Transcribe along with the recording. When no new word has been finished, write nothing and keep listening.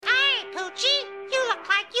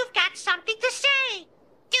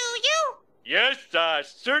I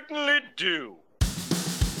certainly do.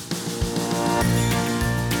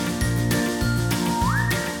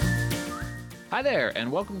 Hi there,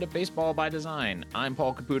 and welcome to Baseball by Design. I'm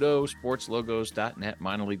Paul Caputo, sportslogos.net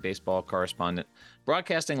minor league baseball correspondent,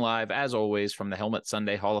 broadcasting live, as always, from the Helmet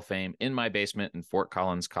Sunday Hall of Fame in my basement in Fort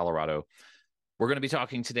Collins, Colorado. We're going to be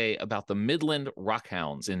talking today about the Midland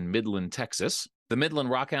RockHounds in Midland, Texas. The Midland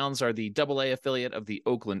RockHounds are the AA affiliate of the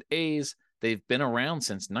Oakland A's. They've been around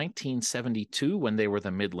since 1972 when they were the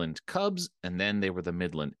Midland Cubs, and then they were the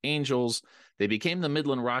Midland Angels. They became the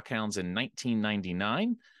Midland RockHounds in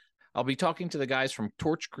 1999. I'll be talking to the guys from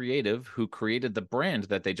Torch Creative who created the brand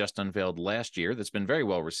that they just unveiled last year that's been very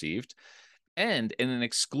well received. And in an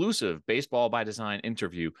exclusive Baseball by Design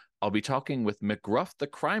interview, I'll be talking with McGruff the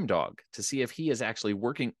Crime Dog to see if he is actually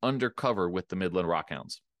working undercover with the Midland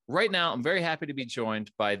RockHounds. Right now, I'm very happy to be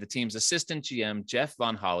joined by the team's assistant GM, Jeff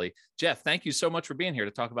Von Holly. Jeff, thank you so much for being here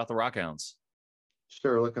to talk about the RockHounds.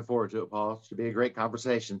 Sure, looking forward to it, Paul. It should be a great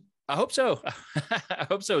conversation. I hope so. I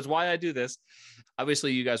hope so. It's why I do this.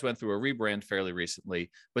 Obviously, you guys went through a rebrand fairly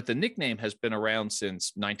recently, but the nickname has been around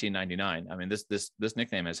since 1999. I mean, this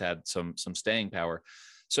nickname has had some staying power.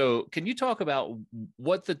 So can you talk about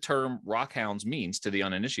what the term RockHounds means to the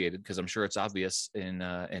uninitiated? Because I'm sure it's obvious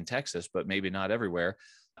in Texas, but maybe not everywhere.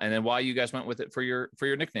 And then why you guys went with it for your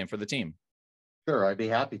nickname for the team. Sure, I'd be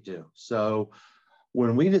happy to. So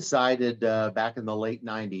when we decided back in the late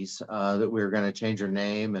 90s that we were going to change our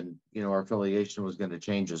name and, our affiliation was going to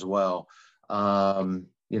change as well,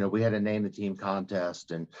 we had to name the team contest,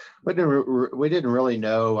 and we didn't really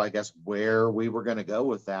know, I guess, where we were going to go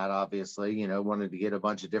with that. Obviously, wanted to get a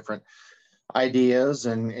bunch of different ideas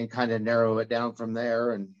and kind of narrow it down from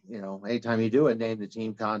there. And, anytime you do a name the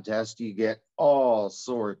team contest, you get all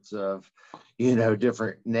sorts of,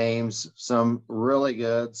 different names, some really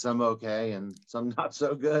good, some okay, and some not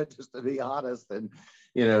so good, just to be honest. And,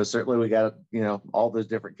 certainly we got, all those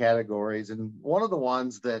different categories. And one of the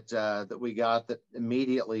ones that we got that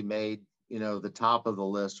immediately made, the top of the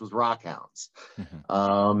list was RockHounds.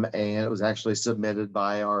 Mm-hmm. And it was actually submitted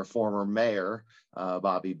by our former mayor,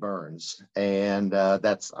 Bobby Burns. And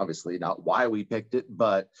that's obviously not why we picked it,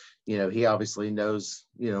 but, he obviously knows,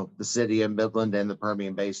 the city of Midland and the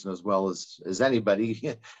Permian Basin as well as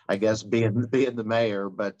anybody, I guess, being the mayor.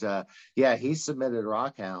 But he submitted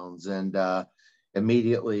RockHounds and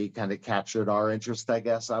immediately kind of captured our interest, I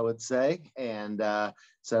guess I would say, and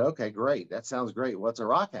said, okay, great. That sounds great. What's a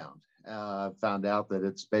RockHound? Found out that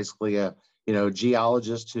it's basically a,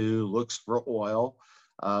 geologist who looks for oil,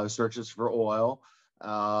 searches for oil.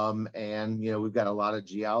 And, we've got a lot of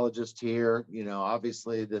geologists here.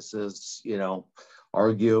 Obviously this is,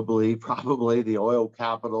 arguably probably the oil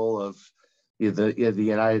capital of the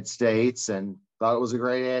United States, and thought it was a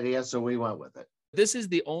great idea. So we went with it. This is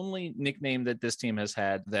the only nickname that this team has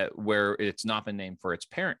had where it's not been named for its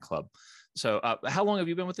parent club. So how long have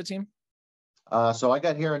you been with the team? So I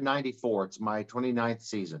got here in 94. It's my 29th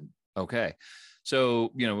season. Okay.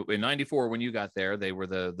 So, in 94, when you got there, they were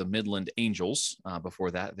the Midland Angels.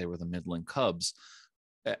 Before that, they were the Midland Cubs.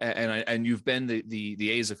 And you've been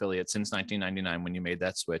the A's affiliate since 1999 when you made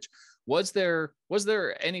that switch. Was there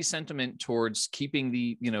any sentiment towards keeping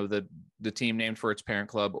the team named for its parent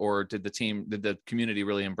club, or did the community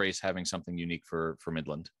really embrace having something unique for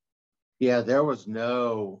Midland? Yeah, there was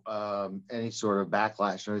no any sort of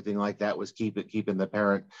backlash or anything like that. Was keeping the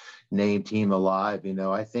parent name team alive.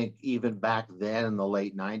 I think even back then in the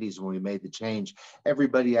late 90s when we made the change,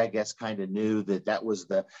 everybody, I guess, kind of knew that was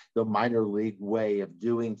the minor league way of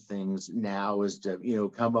doing things. Now is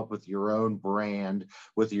to come up with your own brand,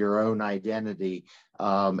 with your own identity.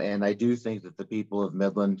 And I do think that the people of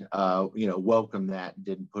Midland, welcomed that and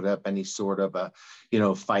didn't put up any sort of a,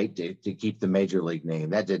 fight to keep the major league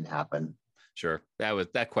name. That didn't happen. Sure.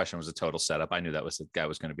 That question was a total setup. I knew that was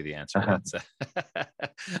going to be the answer.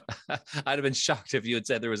 I'd have been shocked if you had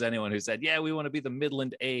said there was anyone who said, yeah, we want to be the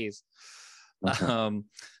Midland A's.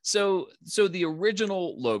 So the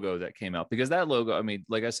original logo that came out, because that logo, I mean,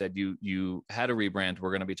 like I said, you had a rebrand.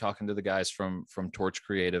 We're going to be talking to the guys from Torch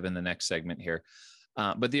Creative in the next segment here.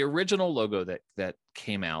 But the original logo that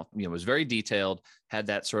came out, was very detailed, had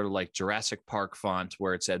that sort of like Jurassic Park font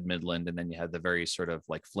where it said Midland, and then you had the very sort of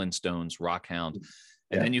like Flintstones RockHound,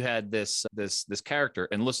 and then you had this character.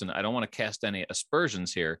 And listen, I don't want to cast any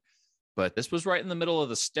aspersions here, but this was right in the middle of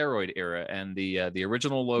the steroid era, and the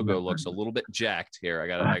original logo looks a little bit jacked here.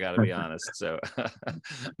 I gotta be honest. So,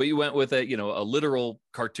 but you went with a literal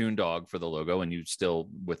cartoon dog for the logo, and you still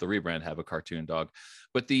with the rebrand have a cartoon dog.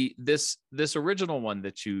 But this original one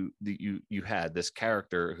that you had, this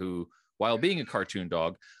character who while being a cartoon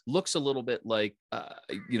dog, looks a little bit like,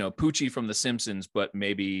 Poochie from The Simpsons, but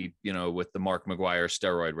maybe, with the Mark McGuire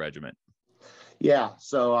steroid regimen. Yeah.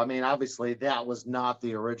 So, I mean, obviously that was not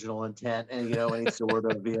the original intent and, any sort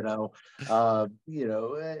of,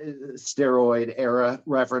 steroid era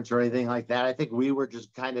reference or anything like that. I think we were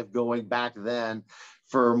just kind of going back then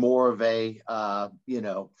for more of a,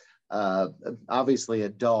 obviously a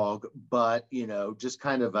dog, but, just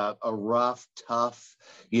kind of a rough, tough,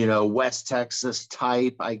 West Texas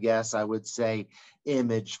type, I guess I would say,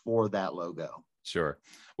 image for that logo. Sure.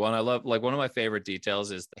 Well, and I love, like, one of my favorite details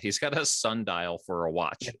is he's got a sundial for a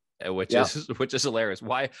watch, which is hilarious.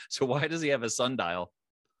 Why? So why does he have a sundial?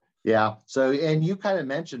 Yeah. So, and you kind of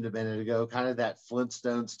mentioned a minute ago, kind of that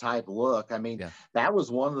Flintstones type look. I mean, that was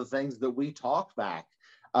one of the things that we talked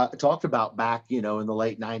about back, in the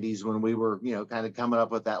late 90s when we were, kind of coming up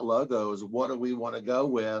with that logo is what do we want to go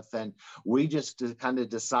with? And we just kind of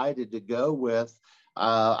decided to go with,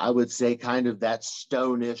 I would say, kind of that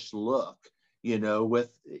stonish look,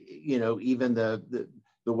 with, even the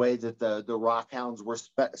way that the RockHounds were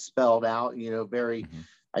spelled out, very,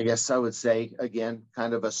 I guess I would say, again,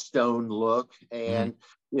 kind of a stone look, and,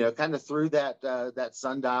 kind of threw that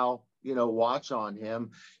sundial, watch on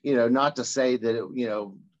him, not to say that it,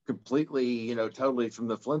 completely, totally from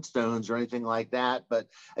the Flintstones or anything like that. But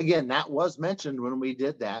again, that was mentioned when we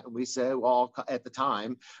did that. And we said, well, at the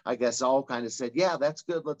time, I guess all kind of said, yeah, that's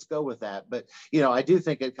good. Let's go with that. But, I do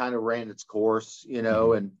think it kind of ran its course,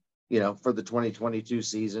 and, for the 2022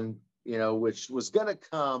 season, which was going to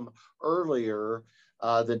come earlier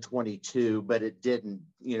than 22, but it didn't,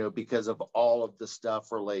 because of all of the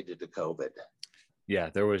stuff related to COVID.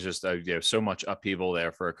 Yeah, there was just so much upheaval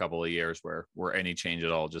there for a couple of years where any change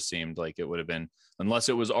at all just seemed like it would have been, unless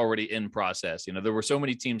it was already in process. There were so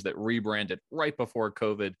many teams that rebranded right before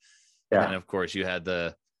COVID. Yeah. And of course you had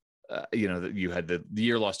the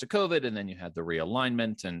year lost to COVID, and then you had the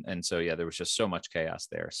realignment. And so, there was just so much chaos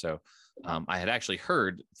there. So I had actually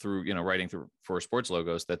heard through, writing for sports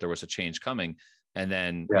logos that there was a change coming. And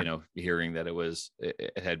then, hearing that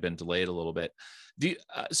it had been delayed a little bit.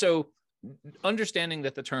 So understanding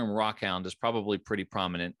that the term rockhound is probably pretty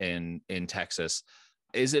prominent in Texas,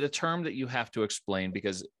 is it a term that you have to explain?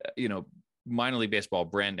 Because, minor league baseball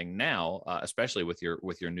branding now, especially with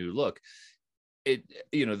your new look,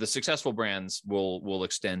 the successful brands will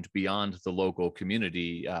extend beyond the local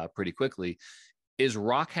community pretty quickly. Is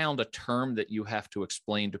rockhound a term that you have to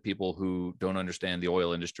explain to people who don't understand the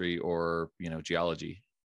oil industry or, geology?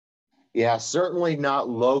 Yeah, certainly not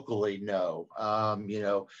locally. No.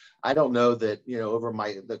 I don't know that, over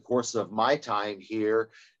the course of my time here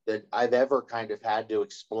that I've ever kind of had to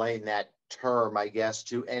explain that term, I guess,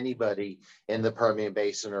 to anybody in the Permian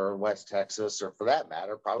Basin or in West Texas, or for that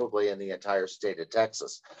matter, probably in the entire state of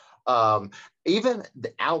Texas. Even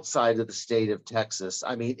outside of the state of Texas,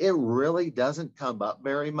 I mean, it really doesn't come up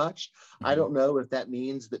very much. I don't know if that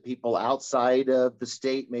means that people outside of the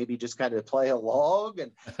state maybe just kind of play along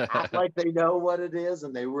and act like they know what it is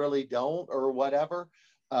and they really don't, or whatever.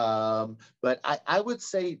 But I would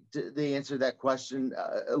say the answer to that question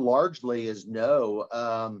largely is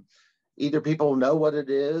no. Either people know what it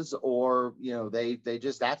is, or they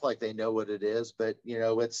just act like they know what it is. But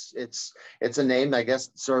it's a name that I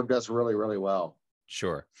guess served us really, really well.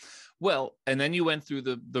 Sure. Well, and then you went through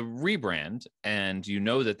the rebrand, and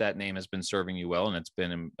that name has been serving you well, and it's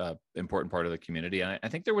been an important part of the community. And I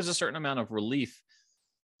think there was a certain amount of relief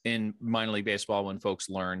in minor league baseball when folks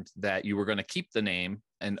learned that you were going to keep the name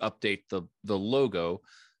and update the logo.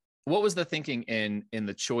 What was the thinking in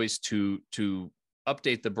the choice to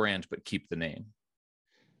update the brand but keep the name?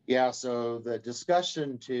 Yeah, so the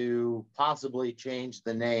discussion to possibly change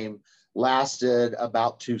the name lasted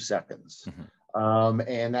about 2 seconds.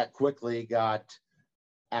 And that quickly got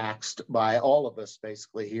axed by all of us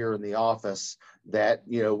basically here in the office that,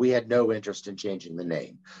 we had no interest in changing the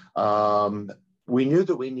name. We knew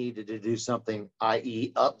that we needed to do something,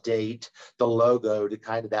 i.e. update the logo to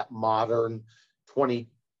kind of that modern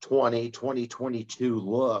 2020, 2022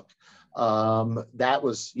 look. That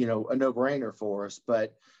was, a no-brainer for us,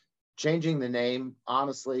 but changing the name,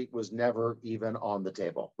 honestly, was never even on the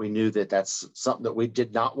table. We knew that that's something that we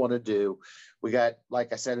did not want to do. We got,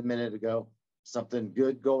 like I said a minute ago, something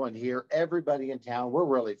good going here. Everybody in town, we're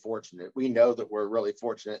really fortunate. We know that we're really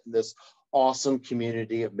fortunate in this awesome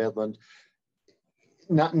community of Midland.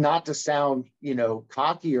 Not to sound,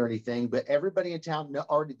 cocky or anything, but everybody in town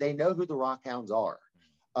they know who the RockHounds are.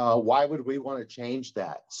 Why would we want to change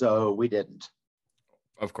that? So we didn't.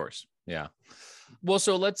 Of course. Yeah. Well,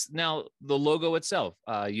 so let's now the logo itself.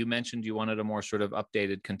 You mentioned you wanted a more sort of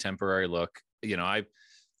updated contemporary look.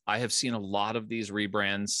 I have seen a lot of these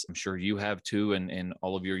rebrands. I'm sure you have too, in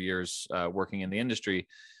all of your years working in the industry.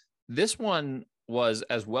 This one was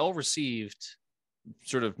as well received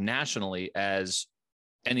sort of nationally as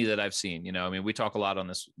any that I've seen. You know, I mean, we talk a lot on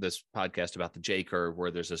this podcast about the J curve,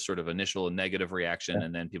 where there's a sort of initial negative reaction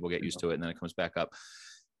and then people get used to it and then it comes back up.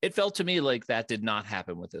 It felt to me like that did not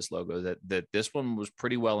happen with this logo, that this one was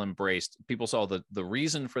pretty well embraced. People saw the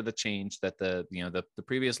reason for the change, that the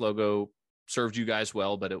previous logo served you guys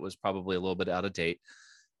well, but it was probably a little bit out of date,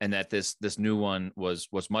 and that this new one was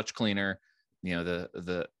much cleaner. You know,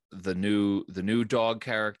 the new dog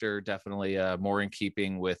character definitely more in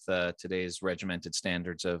keeping with today's regimented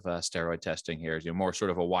standards of steroid testing here. You know, more sort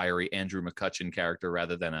of a wiry Andrew McCutcheon character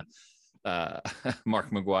rather than a Mark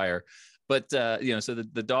McGuire. But you know, so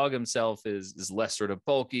the dog himself is less sort of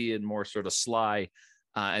bulky and more sort of sly.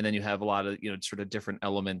 And then you have a lot of, you know, sort of different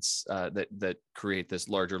elements that create this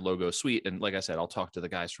larger logo suite. And like I said, I'll talk to the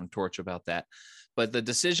guys from Torch about that. But the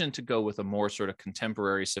decision to go with a more sort of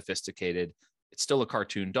contemporary, sophisticated, it's still a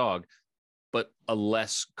cartoon dog, but a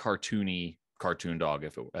less cartoony cartoon dog,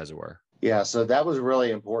 as it were. Yeah, so that was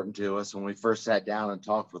really important to us when we first sat down and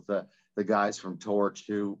talked with the guys from Torch,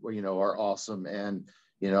 who, you know, are awesome. And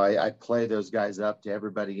you know, I play those guys up to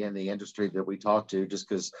everybody in the industry that we talked to, just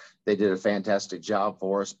because they did a fantastic job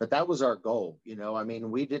for us. But that was our goal. You know, I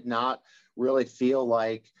mean, we did not really feel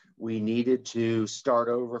like we needed to start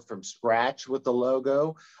over from scratch with the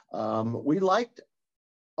logo. We liked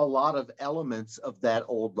a lot of elements of that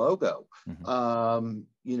old logo. Mm-hmm.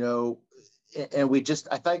 You know, and we just,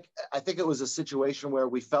 I think it was a situation where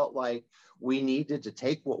we felt like we needed to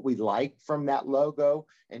take what we liked from that logo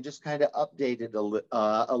and just kind of update it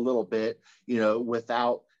a little bit, you know,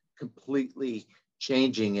 without completely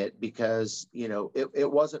changing it, because, you know, it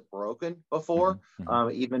wasn't broken before.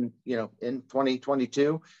 Mm-hmm. Even, you know, in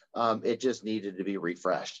 2022, it just needed to be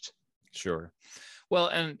refreshed. Sure. Well,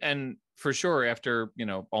 and for sure, after, you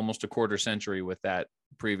know, almost a quarter century with that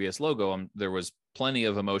previous logo, there was plenty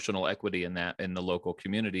of emotional equity in the local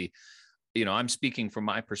community. You know, I'm speaking from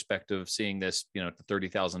my perspective, seeing this, you know, at the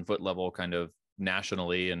 30,000 foot level, kind of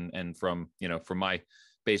nationally, and from, you know, from my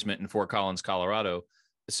basement in Fort Collins, Colorado,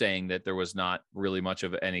 saying that there was not really much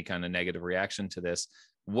of any kind of negative reaction to this.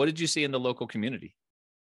 What did you see in the local community?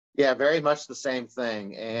 Yeah, very much the same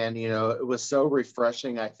thing. And, you know, it was so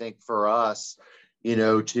refreshing, I think, for us, you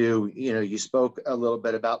know, you spoke a little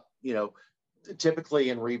bit about, you know,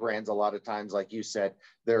 typically in rebrands, a lot of times, like you said,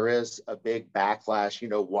 there is a big backlash, you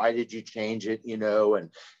know, why did you change it, you know,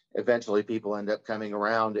 and eventually people end up coming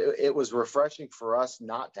around. It was refreshing for us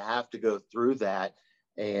not to have to go through that.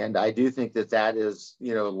 And I do think that is,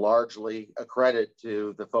 you know, largely a credit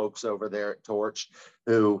to the folks over there at Torch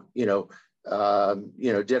who, you know,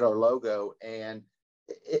 did our logo. And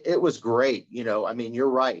it was great. You know, I mean, you're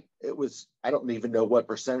right. It was, I don't even know what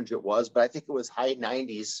percentage it was, but I think it was high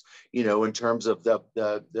 90s, you know, in terms of the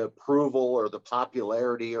approval or the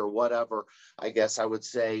popularity or whatever, I guess I would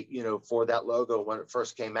say, you know, for that logo when it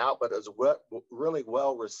first came out. But it was really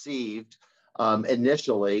well received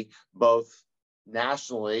initially, both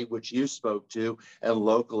nationally, which you spoke to, and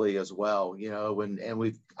locally as well, you know, and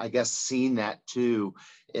we've, I guess, seen that too,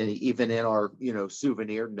 and even in our, you know,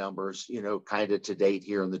 souvenir numbers, you know, kind of to date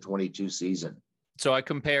here in the 22 season. So I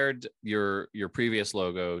compared your previous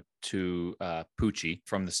logo to Poochie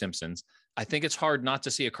from The Simpsons. I think it's hard not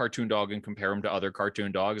to see a cartoon dog and compare him to other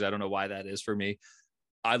cartoon dogs. I don't know why that is for me.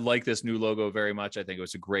 I like this new logo very much. I think it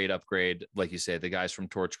was a great upgrade. Like you said, the guys from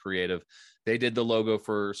Torch Creative, they did the logo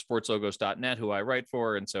for sportslogos.net, who I write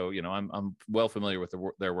for. And so, you know, I'm well familiar with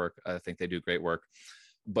their work. I think they do great work.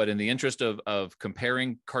 But in the interest of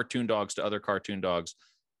comparing cartoon dogs to other cartoon dogs,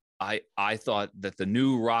 I thought that the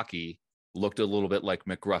new Rocky looked a little bit like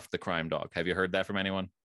McGruff, the crime dog. Have you heard that from anyone?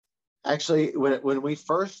 Actually, when we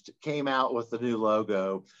first came out with the new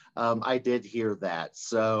logo, I did hear that.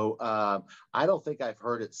 So I don't think I've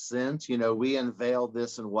heard it since. You know, we unveiled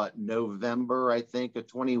this in November, I think, of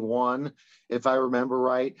 21, if I remember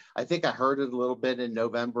right. I think I heard it a little bit in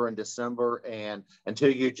November and December. And until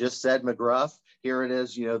you just said McGruff, here it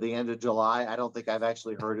is, you know, the end of July. I don't think I've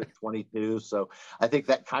actually heard it 22. So I think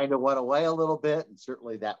that kind of went away a little bit. And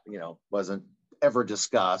certainly that, you know, wasn't ever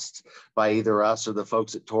discussed by either us or the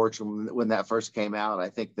folks at Torch when that first came out. I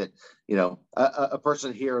think that, you know, a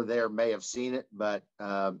person here or there may have seen it, but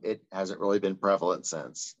it hasn't really been prevalent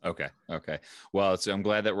since. Okay. Well, I'm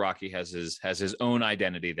glad that Rocky has his own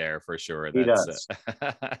identity there for sure. He does.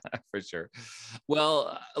 For sure.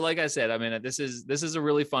 Well, like I said, I mean, this is a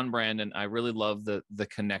really fun brand, and I really love the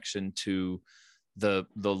connection to the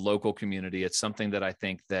local community. It's something that I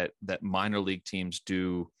think that minor league teams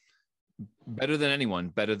do Better than anyone,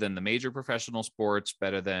 better than the major professional sports,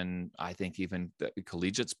 better than I think even the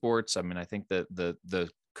collegiate sports. I mean, I think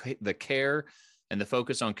the care and the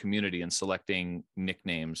focus on community and selecting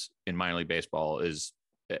nicknames in minor league baseball is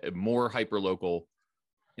more hyper local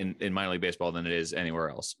in minor league baseball than it is anywhere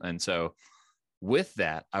else. And so with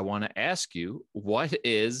that, I want to ask you, what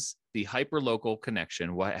is the hyper-local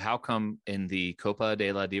connection? How come in the Copa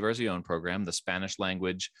de la Diversión program, the Spanish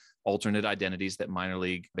language alternate identities that minor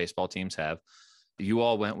league baseball teams have, you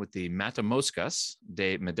all went with the Matamoscas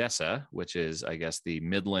de Medesa, which is, I guess, the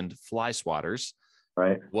Midland fly swatters.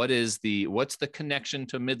 Right. What's the connection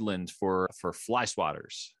to Midland for fly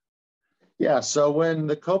swatters? Yeah. So when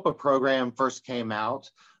the Copa program first came out,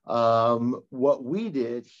 what we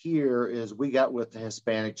did here is we got with the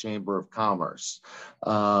Hispanic Chamber of Commerce.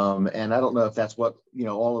 And I don't know if that's what,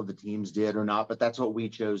 all of the teams did or not, but that's what we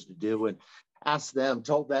chose to do. And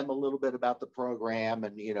told them a little bit about the program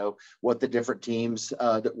and, what the different teams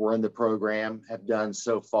that were in the program have done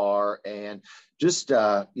so far. And just,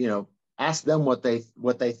 ask them what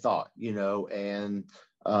they thought, and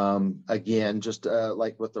again, just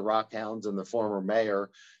like with the RockHounds and the former mayor,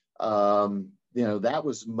 that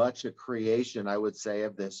was much a creation, I would say,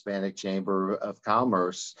 of the Hispanic Chamber of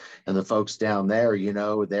Commerce and the folks down there.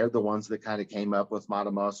 They're the ones that kind of came up with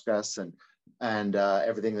Matamoscas and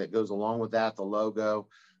everything that goes along with that, the logo.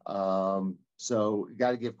 So you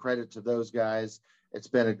got to give credit to those guys. It's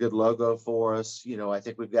been a good logo for us. I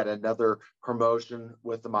think we've got another promotion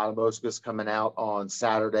with the Matamoscas coming out on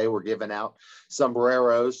Saturday. We're giving out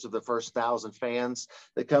sombreros to the first 1,000 fans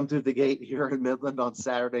that come through the gate here in Midland on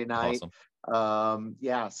Saturday night. Awesome.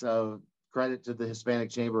 So credit to the Hispanic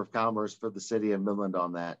Chamber of Commerce for the city of Midland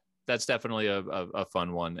on that. That's definitely a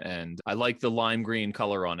fun one. And I like the lime green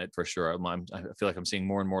color on it for sure. I feel like I'm seeing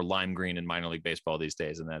more and more lime green in minor league baseball these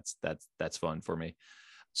days. And that's fun for me.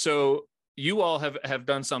 So you all have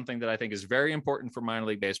done something that I think is very important for minor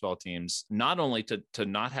league baseball teams, not only to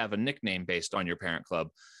not have a nickname based on your parent club,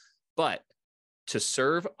 but to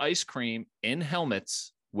serve ice cream in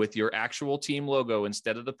helmets with your actual team logo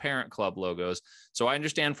instead of the parent club logos. So I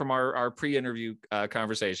understand from our pre-interview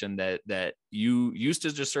conversation that you used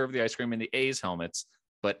to just serve the ice cream in the A's helmets,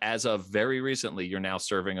 but as of very recently, you're now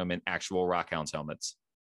serving them in actual RockHounds helmets.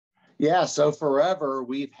 Yeah, so forever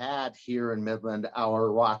we've had here in Midland our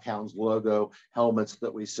RockHounds logo helmets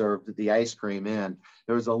that we served the ice cream in.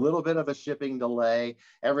 There was a little bit of a shipping delay.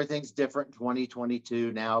 Everything's different in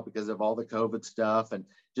 2022 now because of all the COVID stuff, and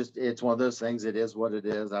just it's one of those things. It is what it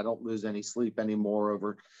is. I don't lose any sleep anymore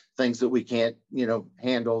over things that we can't,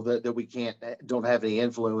 handle, that we don't have any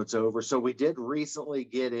influence over. So we did recently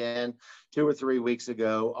get in 2 or 3 weeks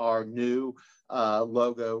ago our new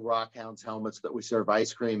logo RockHounds helmets that we serve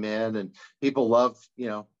ice cream in, and people love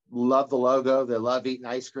the logo. They love eating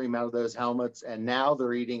ice cream out of those helmets, and now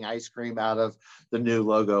they're eating ice cream out of the new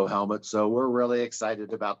logo helmet. So we're really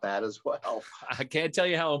excited about that as well. I can't tell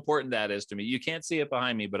you how important that is to me. You can't see it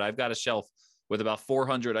behind me, but I've got a shelf with about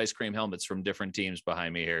 400 ice cream helmets from different teams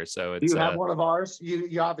behind me here. So it's, do you have one of ours?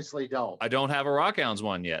 You obviously don't. I don't have a RockHounds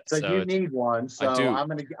one yet. So you need one. So I do.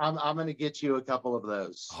 I'm gonna get you a couple of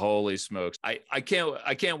those. Holy smokes. I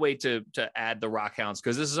can't wait to add the RockHounds,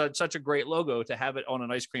 because this is such a great logo to have it on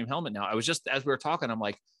an ice cream helmet now. I was just, as we were talking, I'm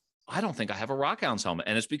like, I don't think I have a RockHounds helmet,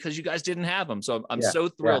 and it's because you guys didn't have them. So I'm so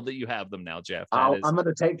thrilled that you have them now, Jeff. I'm going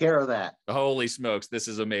to take care of that. Holy smokes. This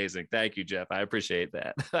is amazing. Thank you, Jeff. I appreciate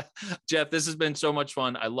that. Jeff, this has been so much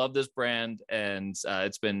fun. I love this brand, and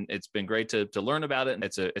it's been great to learn about it. And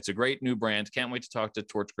it's a great new brand. Can't wait to talk to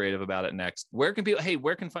Torch Creative about it next. Where can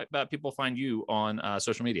people find you on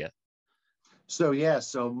social media?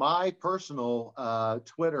 So my personal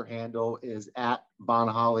Twitter handle is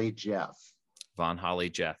 @VonHollyJeff. Von Holly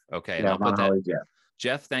Jeff. Okay. Yeah, and I'll put that. Holly Jeff.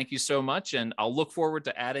 Jeff, thank you so much. And I'll look forward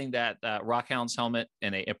to adding that RockHounds helmet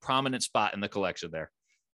in a prominent spot in the collection there.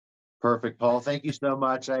 Perfect, Paul. Thank you so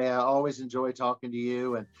much. I always enjoy talking to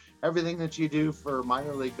you and everything that you do for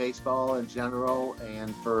minor league baseball in general,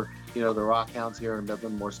 and for, the RockHounds here in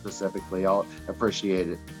Midland more specifically. I'll appreciate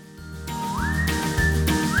it.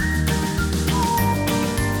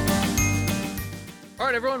 All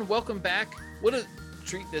right, everyone, welcome back. What a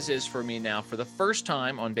treat this is for me now, for the first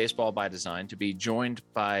time on Baseball by Design, to be joined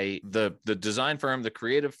by the design firm, the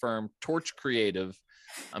creative firm, Torch Creative.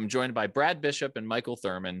 I'm joined by Brad Bishop and Michael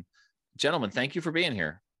Thurman. Gentlemen, thank you for being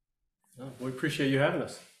here. We appreciate you having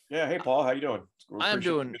us. Yeah. Hey, Paul, how you doing? I'm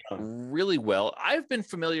doing really well. I've been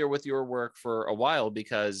familiar with your work for a while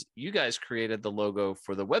because you guys created the logo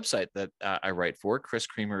for the website that I write for, Chris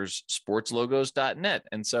Creamer's sportslogos.net.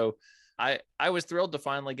 And so I was thrilled to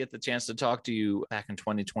finally get the chance to talk to you back in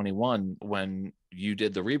 2021 when you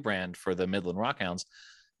did the rebrand for the Midland RockHounds,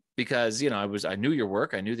 because, I knew your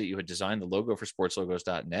work. I knew that you had designed the logo for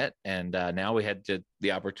sportslogos.net. And now we had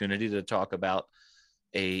the opportunity to talk about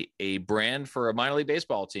a brand for a minor league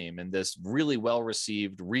baseball team and this really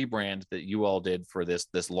well-received rebrand that you all did for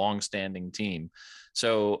this long-standing team.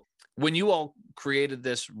 So when you all created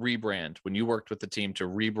this rebrand, when you worked with the team to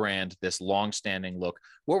rebrand this long-standing look,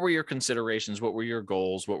 what were your considerations? What were your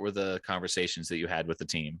goals? What were the conversations that you had with the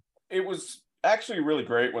team? It was actually really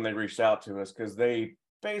great when they reached out to us, because they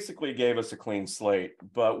basically gave us a clean slate.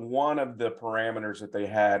 But one of the parameters that they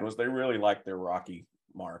had was they really liked their Rocky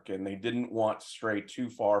mark, and they didn't want to stray too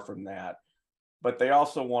far from that. But they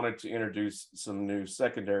also wanted to introduce some new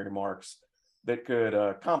secondary marks that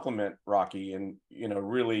could complement Rocky and,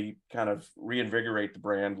 really kind of reinvigorate the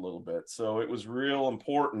brand a little bit. So it was real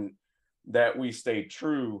important that we stayed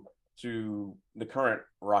true to the current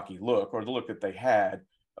Rocky look, or the look that they had,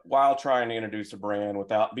 while trying to introduce a brand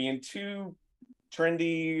without being too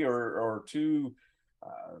trendy or too,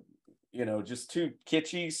 just too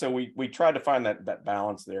kitschy. So we tried to find that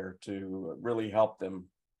balance there to really help them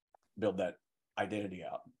build that identity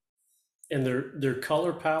out. And their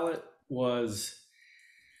color palette was,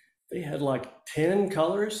 they had like 10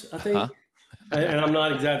 colors, I think. And I'm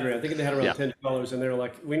not exaggerating. I think they had around 10 colors, and they were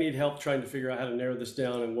like, we need help trying to figure out how to narrow this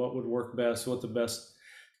down and what would work best, what the best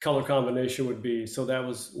color combination would be. So that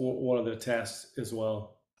was one of the tasks as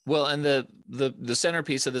well. Well, and the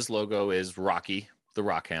centerpiece of this logo is Rocky, the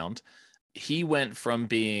Rockhound. He went from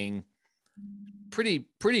being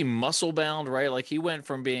pretty muscle bound, right? Like he went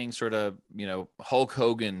from being sort of, Hulk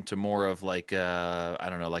Hogan to more of like I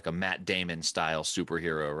don't know, like a Matt Damon style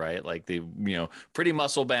superhero, right? Like the, pretty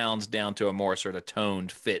muscle bound down to a more sort of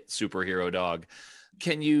toned, fit superhero dog.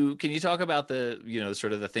 Can you talk about the,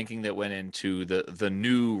 sort of the thinking that went into the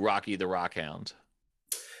new Rocky the Rockhound?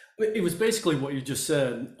 It was basically what you just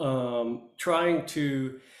said, trying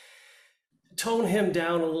to tone him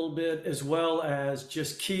down a little bit, as well as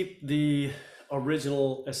just keep the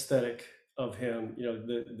original aesthetic of him,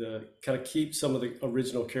 the kind of keep some of the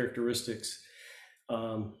original characteristics,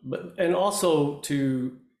 and also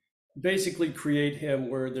to basically create him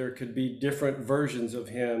where there could be different versions of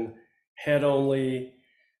him, head only,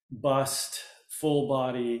 bust, full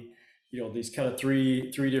body, these kind of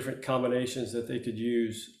three different combinations that they could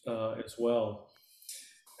use as well.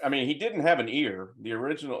 I mean, he didn't have an ear. The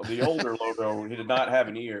older logo, he did not have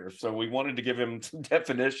an ear. So we wanted to give him some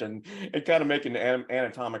definition and kind of make it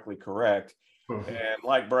anatomically correct. And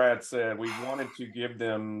like Brad said, we wanted to give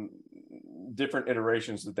them different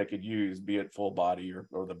iterations that they could use, be it full body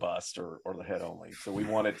or the bust or the head only. So we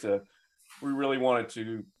really wanted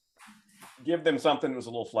to give them something that was a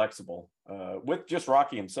little flexible, with just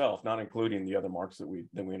Rocky himself, not including the other marks that we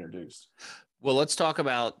introduced. Well, let's talk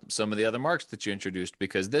about some of the other marks that you introduced,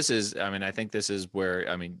 because I think this is where,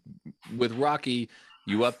 with Rocky,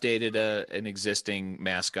 you updated an existing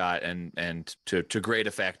mascot and to great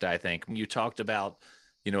effect. I think you talked about,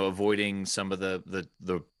 avoiding some of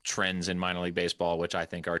the trends in minor league baseball, which I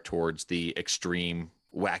think are towards the extreme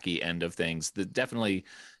wacky end of things. Definitely,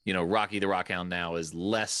 Rocky the Rockhound now is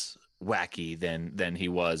less wacky than he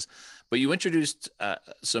was. But you introduced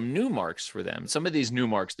some new marks for them. Some of these new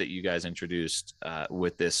marks that you guys introduced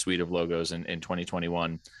with this suite of logos in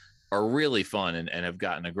 2021 are really fun and have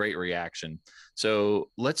gotten a great reaction. So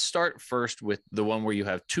let's start first with the one where you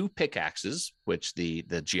have two pickaxes, which the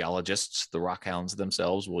geologists, the Rockhounds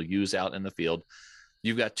themselves, will use out in the field.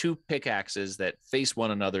 You've got two pickaxes that face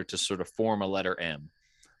one another to sort of form a letter M.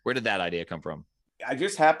 Where did that idea come from? I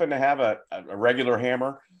just happened to have a regular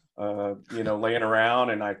hammer, laying around,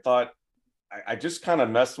 and I thought, I just kind of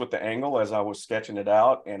messed with the angle as I was sketching it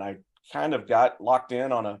out, and I kind of got locked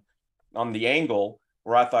in on the angle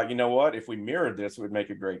where I thought, if we mirrored this, it would make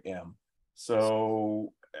a great M.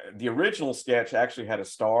 So the original sketch actually had a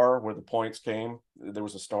star where the points came. There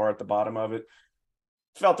was a star at the bottom of it.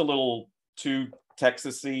 Felt a little too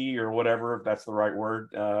Texas-y or whatever, if that's the right word.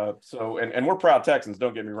 So we're proud Texans,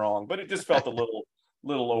 don't get me wrong, but it just felt a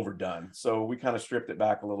little overdone. So we kind of stripped it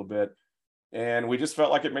back a little bit. And we just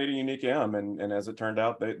felt like it made a unique M, and as it turned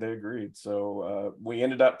out, they agreed. So we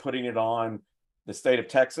ended up putting it on the state of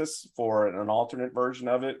Texas for an alternate version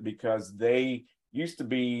of it, because they used to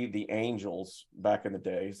be the Angels back in the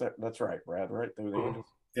day. That's right, Brad, right? They were the Angels.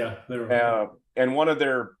 Yeah, they were. And one of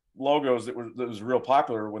their logos that was real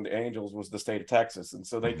popular when the Angels was the state of Texas. And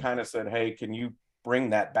so they kind of said, hey, can you bring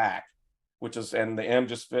that back? And the M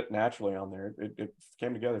just fit naturally on there. It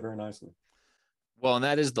came together very nicely. Well, and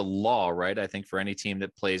that is the law, right? I think for any team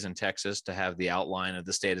that plays in Texas to have the outline of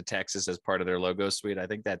the state of Texas as part of their logo suite, I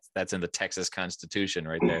think that's in the Texas Constitution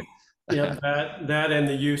right there. Yeah, that and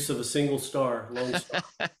the use of a single star, lone star.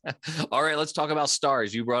 All right, let's talk about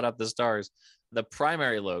stars. You brought up the stars. The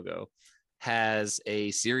primary logo has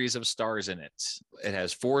a series of stars in it. It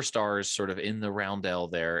has 4 stars sort of in the roundel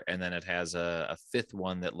there, and then it has a fifth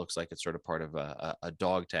one that looks like it's sort of part of a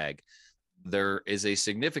dog tag. There is a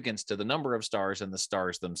significance to the number of stars and the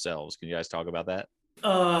stars themselves. Can you guys talk about that?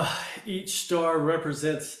 Each star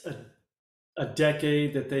represents a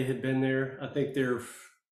decade that they had been there. I think they're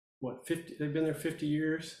what 50. They've been there 50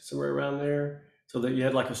 years, somewhere around there. So that you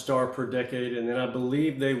had like a star per decade, and then I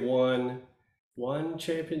believe they won one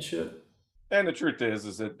championship. And the truth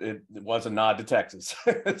is that it was a nod to Texas.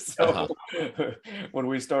 So when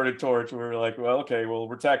we started Torch, we were like, well, okay, well,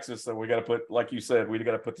 we're Texas, so we got to put, like you said, we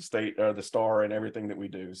got to put the state or the star in everything that we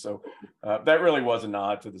do. So that really was a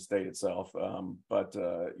nod to the state itself. But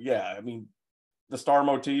yeah, I mean, the star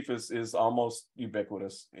motif is almost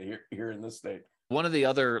ubiquitous here in this state. One of the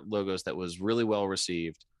other logos that was really well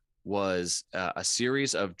received was a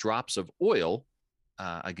series of drops of oil.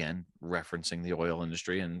 Again, referencing the oil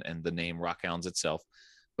industry and the name RockHounds itself,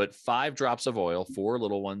 but 5 drops of oil, 4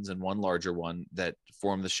 little ones and 1 larger one that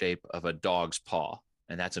form the shape of a dog's paw.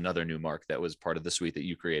 And that's another new mark that was part of the suite that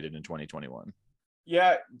you created in 2021.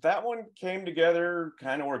 Yeah, that one came together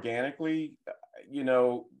kind of organically. You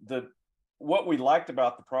know, what we liked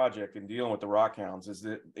about the project and dealing with the RockHounds is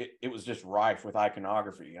that it was just rife with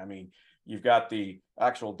iconography. I mean, you've got the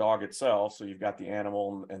actual dog itself, so you've got the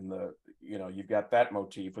animal and you've got that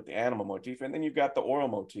motif with the animal motif, and then you've got the oil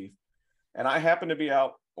motif. And I happened to be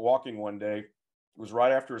out walking one day. It was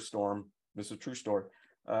right after a storm. This is a true story.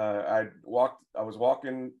 I was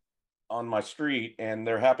walking on my street, and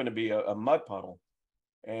there happened to be a mud puddle,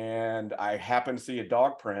 and I happened to see a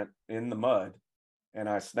dog print in the mud, and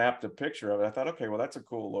I snapped a picture of it. I thought, okay, well, that's a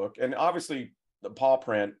cool look. And obviously the paw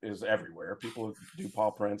print is everywhere. People do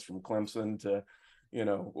paw prints from Clemson to,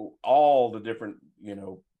 all the different,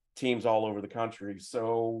 teams all over the country.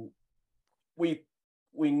 So we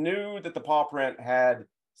knew that the paw print had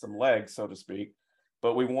some legs, so to speak,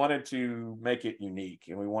 but we wanted to make it unique,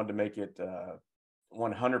 and we wanted to make it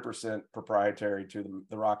 100% proprietary to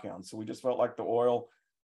the RockHounds. So we just felt like the oil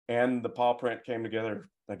and the paw print came together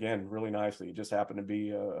again really nicely. It just happened to be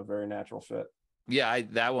a very natural fit. Yeah,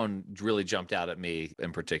 that one really jumped out at me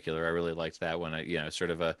in particular. I really liked that one.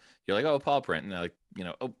 Sort of you're like, oh, paw print, and like,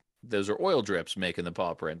 oh, those are oil drips making the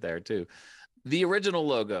paw print there too. The original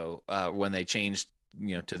logo, when they changed,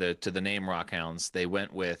 to the name RockHounds, they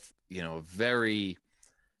went with, very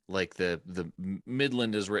like the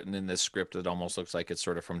Midland is written in this script that almost looks like it's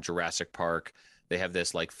sort of from Jurassic Park. They have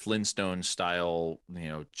this like Flintstone style,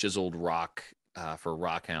 chiseled rock for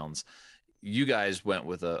RockHounds. You guys went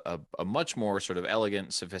with a much more sort of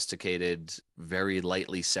elegant, sophisticated, very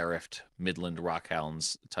lightly serifed Midland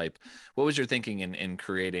RockHounds type. What was your thinking in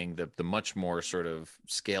creating the much more sort of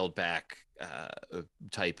scaled back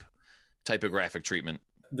typographic treatment?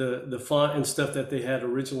 The font and stuff that they had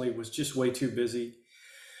originally was just way too busy.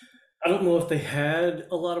 I don't know if they had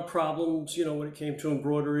a lot of problems, when it came to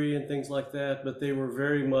embroidery and things like that, but they were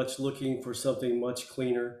very much looking for something much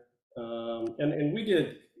cleaner. And we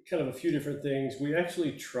did kind of a few different things. We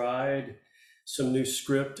actually tried some new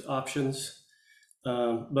script options,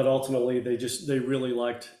 but ultimately they really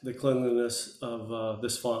liked the cleanliness of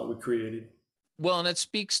this font we created. Well, and it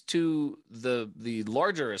speaks to the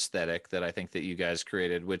larger aesthetic that I think that you guys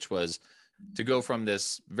created, which was to go from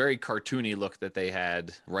this very cartoony look that they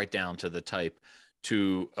had right down to the type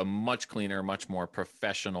to a much cleaner, much more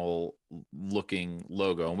professional looking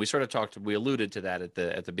logo. And we sort of we alluded to that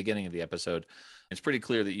at the beginning of the episode. It's pretty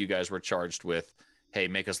clear that you guys were charged with, hey,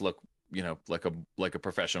 make us look, like a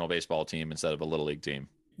professional baseball team instead of a little league team.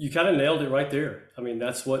 You kind of nailed it right there. I mean,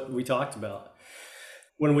 that's what we talked about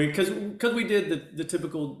when because we did the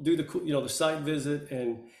typical, do the site visit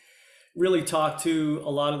and really talk to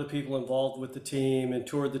a lot of the people involved with the team and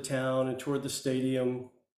toured the town and toured the stadium.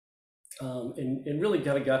 And really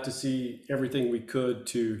kind of got to see everything we could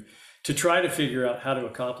to try to figure out how to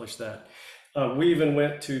accomplish that. We even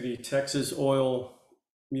went to the Texas Oil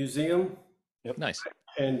Museum. Yep, nice.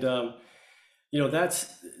 And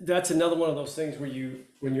that's another one of those things where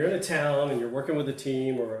when you're in a town and you're working with a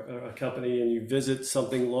team or a company and you visit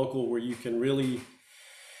something local where you can really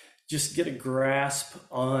just get a grasp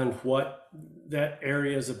on what that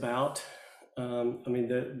area is about.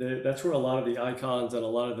 That's where a lot of the icons and a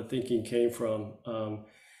lot of the thinking came from.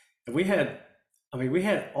 And we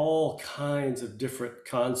had all kinds of different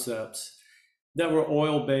concepts that were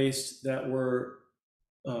oil based, that were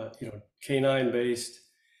canine based.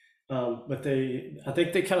 But I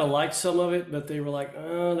think they kind of liked some of it, but they were like,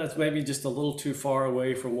 oh, that's maybe just a little too far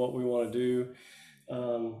away from what we want to do.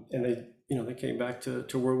 And they came back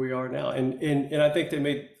to where we are now. And I think they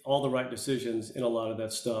made all the right decisions in a lot of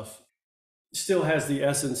that stuff. Still has the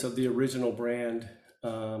essence of the original brand,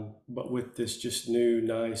 but with this just new,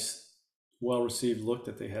 nice, well-received look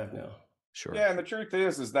that they have now. Sure. Yeah, and the truth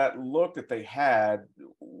is that look that they had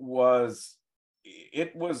was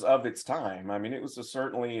of its time. I mean, it was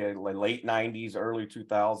certainly a late 90s, early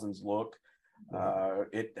 2000s look.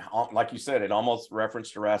 It, like you said, it almost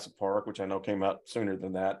referenced Jurassic Park, which I know came out sooner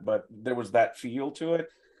than that, but there was that feel to it.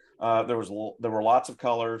 There were lots of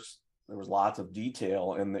colors, there was lots of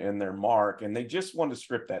detail in their mark, and they just wanted to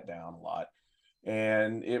strip that down a lot.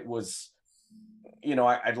 And it was,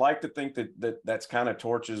 I'd like to think that's kind of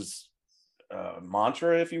Torch's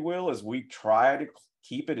mantra, if you will, is we try to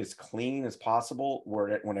keep it as clean as possible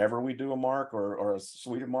whenever we do a mark or a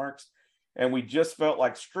suite of marks. And we just felt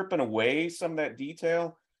like stripping away some of that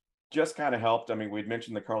detail just kind of helped. I mean, we'd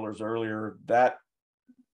mentioned the colors earlier. That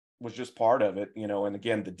was just part of it, and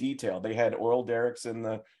again, the detail. They had oil derricks in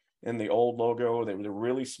the old logo. They were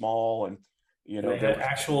really small, and they had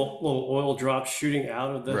actual little oil drops shooting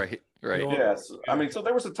out of the right. Yes, I mean, so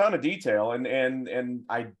there was a ton of detail, and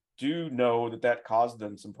I do know that caused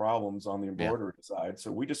them some problems on the embroidery side.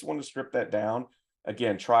 So we just want to strip that down.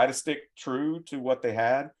 Again, try to stick true to what they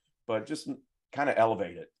had, but just kind of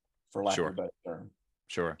elevate it, for lack of a better term.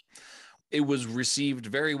 Sure. It was received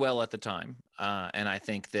very well at the time. And I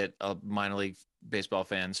think that minor league baseball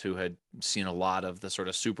fans who had seen a lot of the sort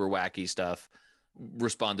of super wacky stuff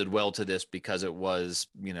responded well to this because it was,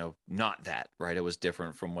 not that, right? It was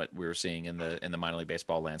different from what we were seeing in the minor league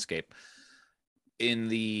baseball landscape. In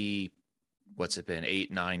the, what's it been,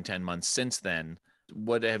 8, 9, 10 months since then,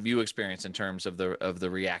 what have you experienced in terms of the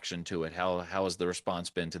reaction to it? How has the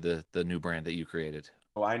response been to the new brand that you created?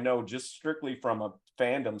 Well, I know just strictly from a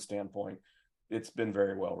fandom standpoint, it's been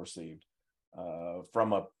very well received.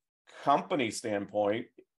 From a company standpoint,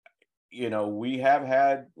 we have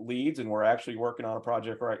had leads, and we're actually working on a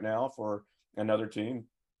project right now for another team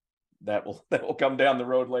that will come down the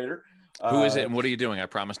road later. Who is it, and what are you doing? I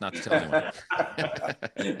promise not to tell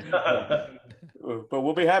anyone. But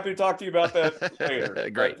we'll be happy to talk to you about that later.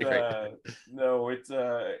 Great. No, it's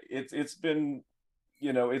been,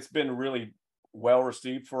 it's been really well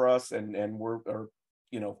received for us, and we're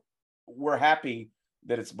happy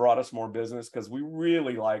that it's brought us more business, because we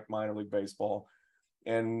really like minor league baseball,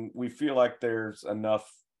 and we feel like there's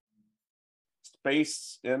enough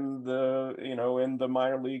space in the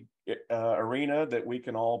minor league arena that we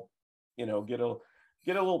can all get a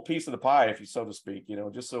little piece of the pie, if you so to speak,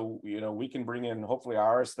 just so we can bring in hopefully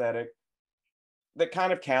our aesthetic that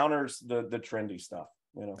kind of counters the trendy stuff.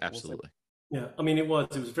 Absolutely. Yeah, I mean, it was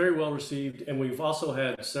very well received, and we've also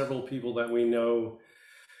had several people that we know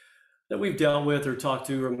that we've dealt with or talked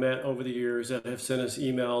to or met over the years that have sent us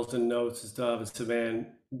emails and notes and stuff and said, man,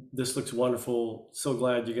 this looks wonderful. So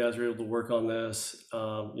glad you guys were able to work on this.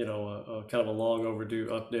 A kind of a long overdue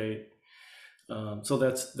update. So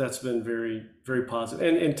that's been very, very positive,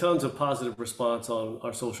 and tons of positive response on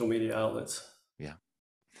our social media outlets. Yeah.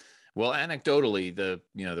 Well, anecdotally, the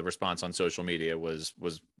response on social media was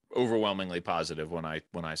overwhelmingly positive when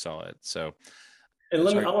I saw it. So, and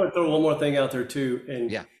I want to throw one more thing out there too.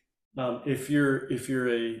 And yeah. If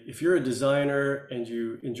you're a designer and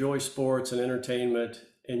you enjoy sports and entertainment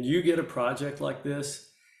and you get a project like this,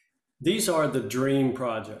 these are the dream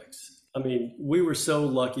projects. I mean, we were so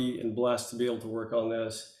lucky and blessed to be able to work on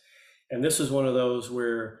this. And this is one of those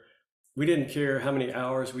where we didn't care how many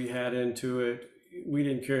hours we had into it. We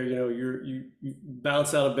didn't care, you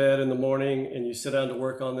bounce out of bed in the morning and you sit down to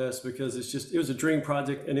work on this, because it was a dream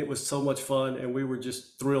project and it was so much fun, and we were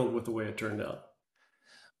just thrilled with the way it turned out.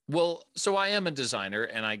 Well, so I am a designer,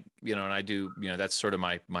 and I do, that's sort of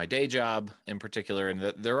my day job in particular. And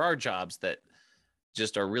there are jobs that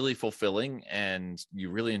just are really fulfilling and you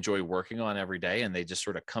really enjoy working on every day, and they just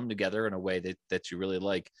sort of come together in a way that you really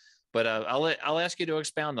like. But I'll ask you to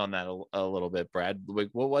expound on that a little bit, Brad. Like,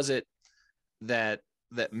 what was it that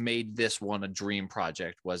made this one a dream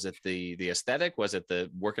project? Was it the aesthetic? Was it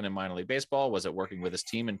the working in minor league baseball? Was it working with this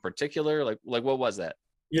team in particular? Like what was that?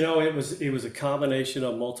 It was a combination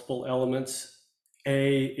of multiple elements.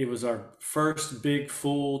 It was our first big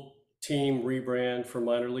full team rebrand for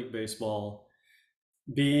minor league baseball.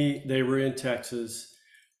 B, they were in Texas.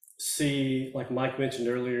 C, like Mike mentioned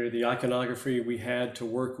earlier, the iconography we had to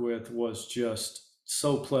work with was just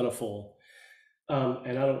so plentiful.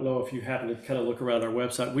 And I don't know if you happen to kind of look around our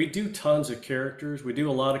website. We do tons of characters. We do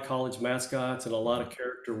a lot of college mascots and a lot of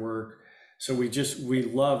characters character work. So we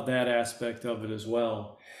love that aspect of it as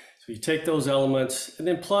well. So you take those elements, and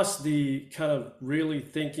then plus the kind of really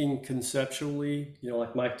thinking conceptually,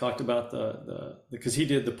 like Mike talked about because he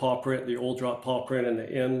did the paw print, the old drop paw print, and the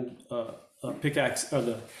end pickaxe or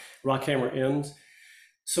the rock hammer ends.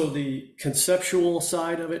 So the conceptual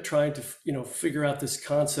side of it, trying to figure out this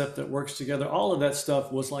concept that works together, all of that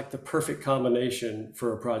stuff was like the perfect combination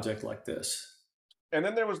for a project like this. And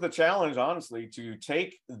then there was the challenge, honestly, to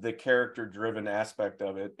take the character-driven aspect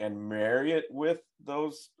of it and marry it with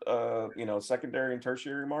those, secondary and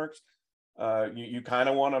tertiary marks. You kind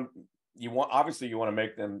of want to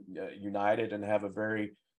make them united and have a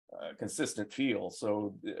very consistent feel.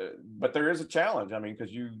 So, but there is a challenge. I mean,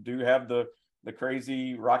 because you do have the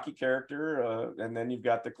crazy Rocky character, and then you've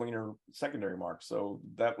got the cleaner secondary marks. So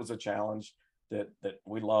that was a challenge that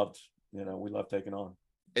we loved. We loved taking on.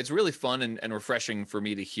 It's really fun and refreshing for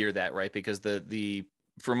me to hear that, right? Because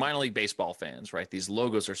for minor league baseball fans, right, these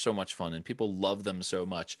logos are so much fun and people love them so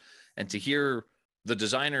much. And to hear the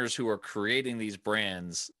designers who are creating these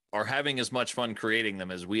brands are having as much fun creating them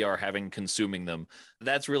as we are having consuming them,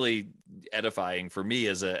 that's really edifying for me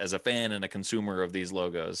as a fan and a consumer of these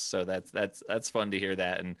logos. So that's fun to hear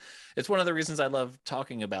that. And it's one of the reasons I love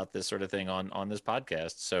talking about this sort of thing on this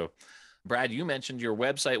podcast. So Brad, you mentioned your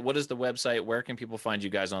website. What is the website? Where can people find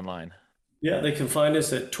you guys online? Yeah, they can find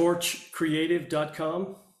us at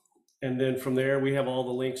torchcreative.com. And then from there, we have all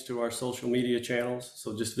the links to our social media channels.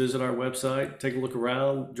 So just visit our website, take a look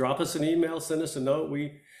around, drop us an email, send us a note.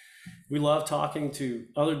 We love talking to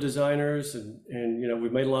other designers and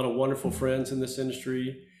we've made a lot of wonderful friends in this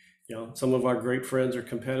industry. Some of our great friends are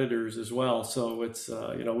competitors as well. So it's,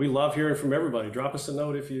 we love hearing from everybody. Drop us a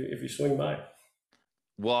note if you swing by.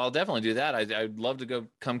 Well, I'll definitely do that. I'd love to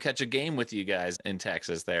come catch a game with you guys in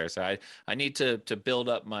Texas there. So I need to build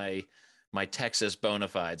up my Texas bona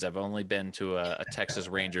fides. I've only been to a Texas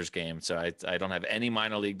Rangers game, so I don't have any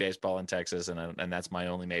minor league baseball in Texas, and that's my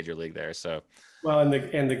only major league there. So, well, and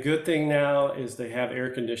the good thing now is they have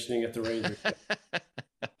air conditioning at the Rangers.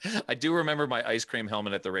 I do remember my ice cream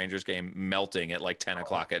helmet at the Rangers game melting at like 10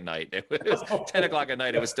 o'clock at night. It was 10 o'clock at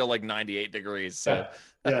night. It was still like 98 degrees. So,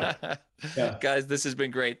 yeah. Guys, this has been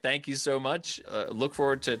great. Thank you so much. Look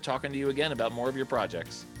forward to talking to you again about more of your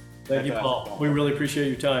projects. Thank you, Paul. We really appreciate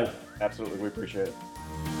your time. Absolutely. We appreciate it.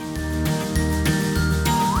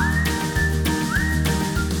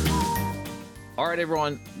 All right,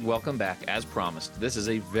 everyone, welcome back. As promised, this is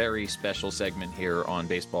a very special segment here on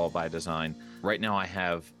Baseball by Design. Right now I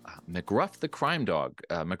have McGruff the Crime Dog.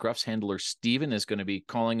 McGruff's handler, Steven, is going to be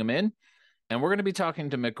calling him in, and we're going to be talking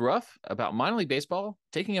to McGruff about minor league baseball,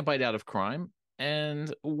 taking a bite out of crime,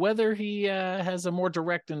 and whether he has a more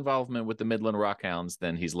direct involvement with the Midland RockHounds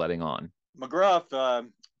than he's letting on. McGruff,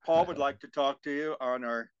 Paul would like to talk to you on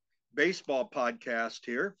our baseball podcast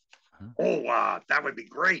here. Oh, that would be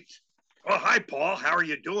great. Oh, hi, Paul. How are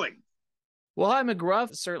you doing? Well, hi, McGruff.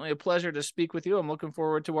 It's certainly a pleasure to speak with you. I'm looking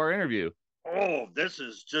forward to our interview. Oh, this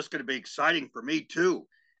is just going to be exciting for me, too.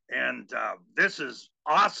 And this is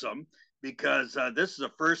awesome because this is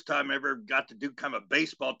the first time I ever got to do kind of a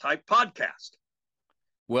baseball-type podcast.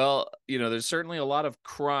 Well, there's certainly a lot of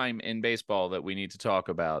crime in baseball that we need to talk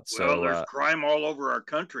about. Well, there's crime all over our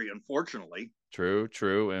country, unfortunately. True.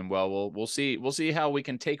 And we'll see how we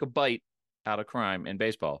can take a bite out of crime in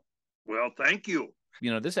baseball. Well, thank you.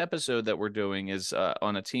 This episode that we're doing is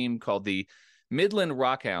on a team called the Midland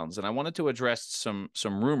RockHounds, and I wanted to address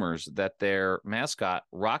some rumors that their mascot,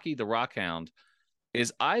 Rocky the RockHound,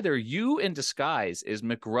 is either you in disguise. Is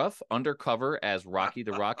McGruff undercover as Rocky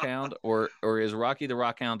the RockHound, or is Rocky the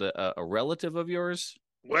RockHound a relative of yours?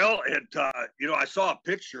 Well, I saw a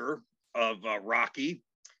picture of Rocky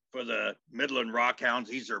for the Midland RockHounds.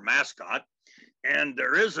 He's their mascot. And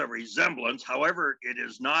there is a resemblance. However, it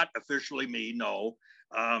is not officially me. No,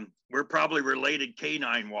 we're probably related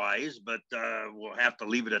canine-wise, but we'll have to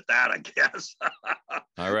leave it at that, I guess.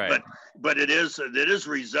 All right. But it is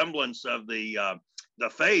resemblance of the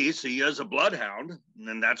face. He is a bloodhound,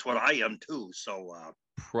 and that's what I am too. So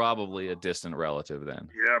probably a distant relative then.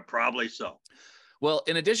 Yeah, probably so. Well,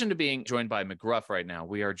 in addition to being joined by McGruff right now,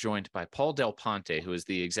 we are joined by Paul Del Ponte, who is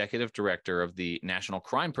the executive director of the National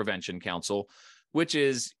Crime Prevention Council, which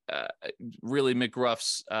is really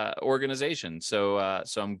McGruff's organization. So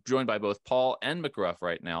I'm joined by both Paul and McGruff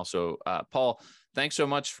right now. So Paul, thanks so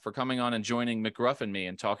much for coming on and joining McGruff and me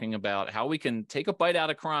and talking about how we can take a bite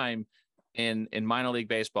out of crime in minor league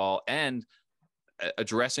baseball and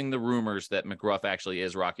addressing the rumors that McGruff actually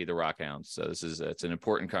is Rocky the RockHound. So it's an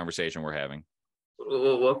important conversation we're having.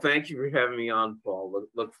 Well, thank you for having me on, Paul.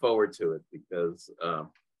 Look forward to it because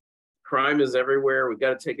crime is everywhere. We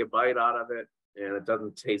got to take a bite out of it, and it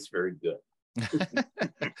doesn't taste very good.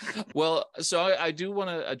 Well, so I do want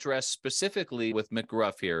to address specifically with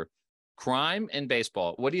McGruff here, crime and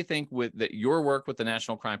baseball. What do you think with your work with the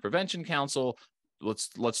National Crime Prevention Council?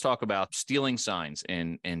 Let's talk about stealing signs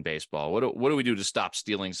in baseball. What do we do to stop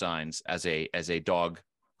stealing signs as a dog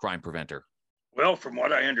crime preventer? Well, from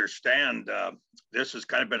what I understand, this has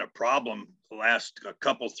kind of been a problem the last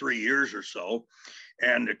couple, 3 years or so.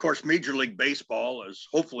 And of course, Major League Baseball is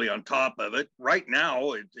hopefully on top of it. Right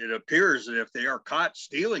now, it appears that if they are caught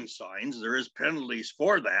stealing signs, there is penalties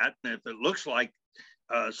for that. And if it looks like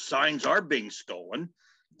signs are being stolen,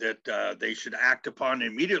 that they should act upon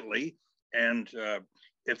immediately. And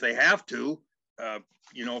if they have to,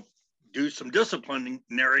 do some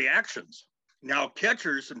disciplinary actions. Now,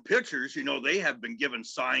 catchers and pitchers, they have been given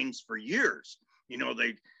signs for years.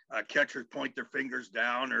 Catchers point their fingers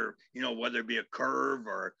down, or, whether it be a curve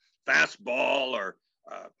or fastball or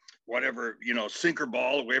whatever, sinker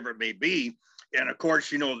ball, whatever it may be. And of course,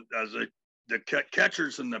 the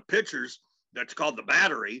catchers and the pitchers, that's called the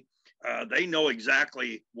battery, they know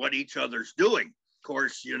exactly what each other's doing. Of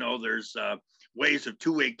course, there's ways of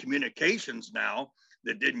two-way communications now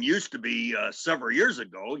that didn't used to be several years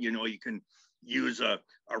ago. You can use a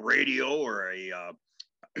radio or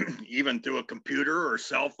even through a computer or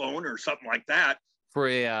cell phone or something like that. For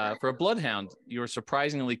a bloodhound, you're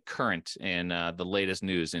surprisingly current in the latest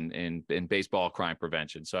news in baseball crime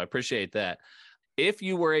prevention. So I appreciate that. If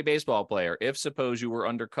you were a baseball player, if suppose you were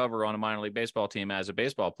undercover on a minor league baseball team as a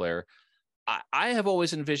baseball player, I have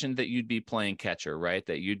always envisioned that you'd be playing catcher, right?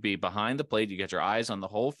 That you'd be behind the plate, you get your eyes on the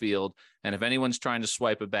whole field, and if anyone's trying to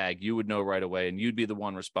swipe a bag, you would know right away, and you'd be the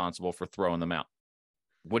one responsible for throwing them out.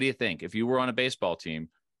 What do you think? If you were on a baseball team,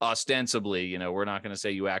 ostensibly, we're not going to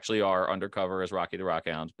say you actually are undercover as Rocky the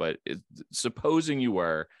RockHounds, but supposing you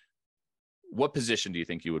were, what position do you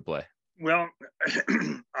think you would play? Well,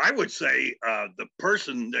 I would say the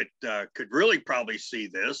person that could really probably see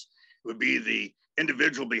this would be the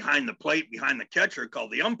individual behind the plate, behind the catcher,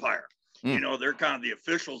 called the umpire. They're kind of the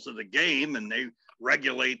officials of the game, and they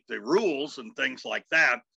regulate the rules and things like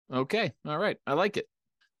that. Okay. All right. I like it.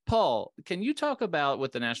 Paul, can you talk about,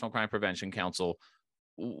 with the National Crime Prevention Council,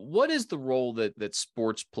 what is the role that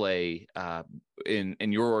sports play in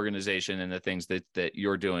your organization and the things that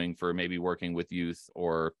you're doing for maybe working with youth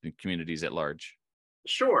or communities at large?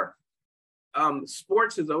 Sure.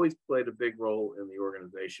 Sports has always played a big role in the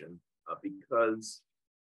organization because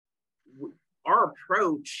our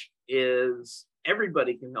approach is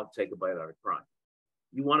everybody can help take a bite out of crime.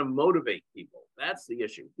 You want to motivate people. That's the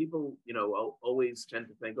issue. People, always tend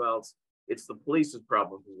to think, well, it's the police's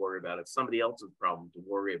problem to worry about. It's somebody else's problem to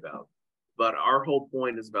worry about. But our whole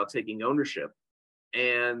point is about taking ownership.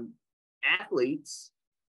 And athletes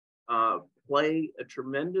play a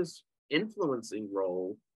tremendous influencing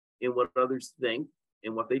role in what others think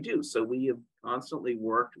and what they do. So we have constantly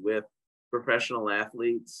worked with professional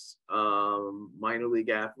athletes, minor league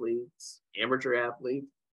athletes, amateur athletes,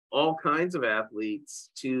 all kinds of athletes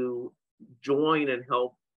to join and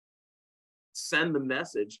help send the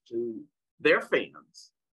message to their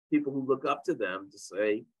fans, people who look up to them, to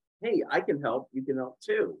say, hey, I can help, you can help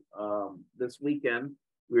too. This weekend,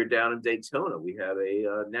 we were down in Daytona. We had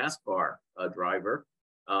a NASCAR driver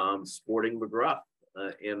sporting McGruff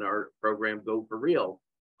in our program, Go For Real,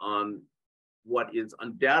 on what is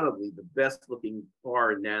undoubtedly the best looking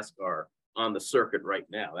car in NASCAR on the circuit right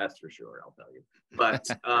now. That's for sure, I'll tell you. But,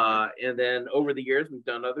 and then over the years, we've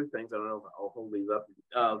done other things. I don't know if I'll hold these up.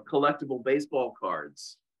 Collectible baseball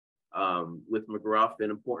cards with McGruff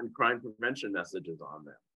and important crime prevention messages on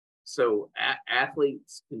them. So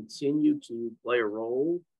athletes continue to play a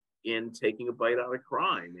role in taking a bite out of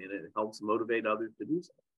crime, and it helps motivate others to do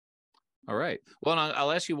so. All right. Well,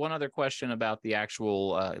 I'll ask you one other question about the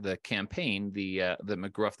actual the campaign, the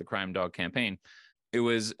McGruff the Crime Dog campaign. It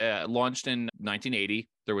was launched in 1980.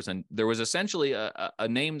 There was essentially a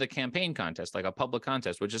name the campaign contest, like a public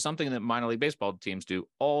contest, which is something that minor league baseball teams do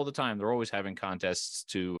all the time. They're always having contests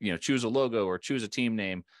to choose a logo or choose a team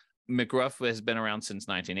name. McGruff has been around since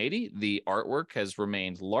 1980. The artwork has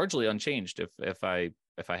remained largely unchanged, if I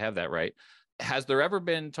have that right. Has there ever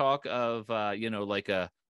been talk of like a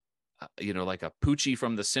Poochie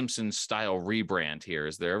from the Simpsons style rebrand here?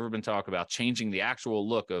 Has there ever been talk about changing the actual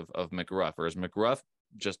look of McGruff, or is McGruff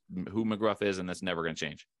just who McGruff is and that's never going to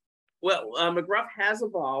change? Well, McGruff has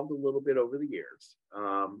evolved a little bit over the years.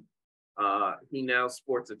 He now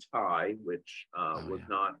sports a tie, which was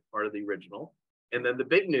not part of the original. And then the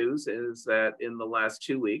big news is that in the last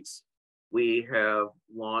 2 weeks, we have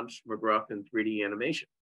launched McGruff in 3D animation.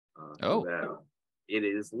 It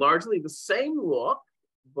is largely the same look,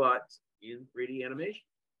 but in 3D animation.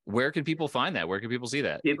 Where can people find that? Where can people see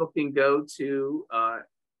that? People can go to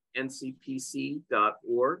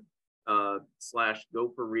ncpc.org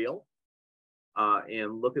 /go for real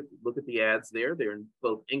and look at the ads there. They're in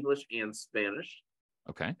both English and Spanish.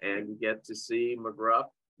 Okay. And you get to see McGruff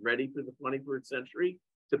ready for the 21st century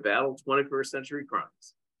to battle 21st century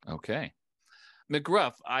crimes. Okay.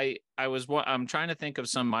 McGruff, I'm trying to think of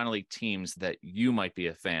some minor league teams that you might be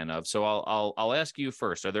a fan of. So I'll ask you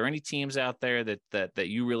first. Are there any teams out there that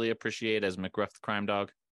you really appreciate as McGruff the Crime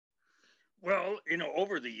Dog? Well,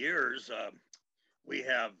 over the years, we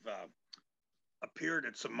have appeared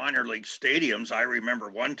at some minor league stadiums. I remember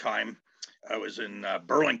one time I was in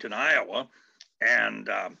Burlington, Iowa, and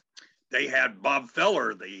they had Bob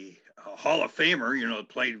Feller, the Hall of Famer,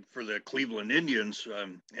 played for the Cleveland Indians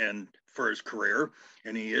and for his career,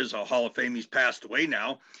 and he is a Hall of Fame. He's passed away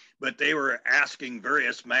now, but they were asking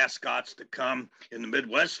various mascots to come in the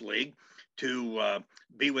Midwest League to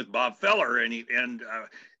be with Bob Feller, and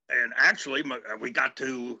actually we got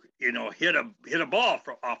to hit a ball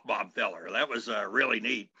off Bob Feller. That was really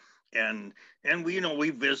neat, and we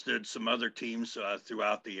visited some other teams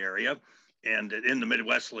throughout the area. And in the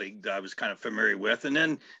Midwest League, I was kind of familiar with. And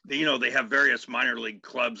then, they have various minor league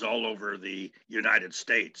clubs all over the United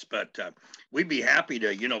States. But we'd be happy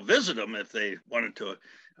to, visit them if they wanted to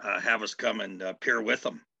have us come and appear with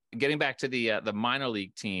them. Getting back to the minor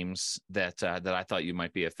league teams that I thought you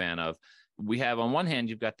might be a fan of, we have on one hand,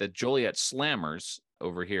 you've got the Joliet Slammers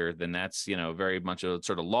over here. Then that's, very much a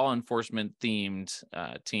sort of law enforcement themed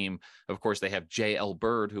team. Of course, they have J.L.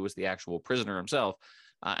 Bird, who was the actual prisoner himself.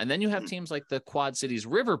 And then you have teams like the Quad Cities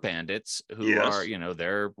River Bandits, who are,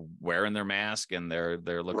 they're wearing their mask and they're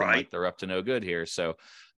looking like they're up to no good here. So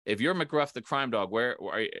if you're McGruff the Crime Dog,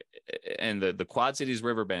 and the Quad Cities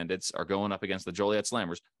River Bandits are going up against the Joliet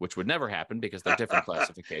Slammers, which would never happen because they're different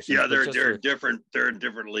classifications. Yeah, they're different. They're in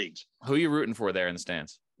different leagues. Who are you rooting for there in the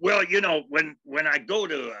stands? Well, when I go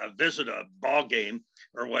to visit a ball game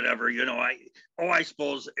or whatever, I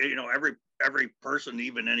suppose, every person,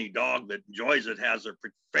 even any dog that enjoys it, has their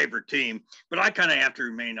favorite team. But I kind of have to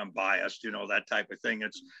remain unbiased, that type of thing.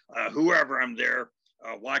 It's whoever I'm there,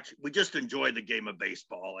 watch. We just enjoy the game of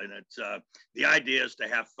baseball, and it's the idea is to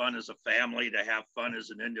have fun as a family, to have fun as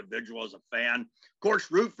an individual, as a fan. Of course,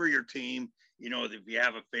 root for your team. If you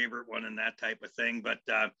have a favorite one and that type of thing. But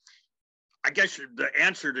I guess the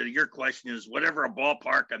answer to your question is whatever a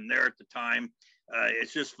ballpark I'm there at the time.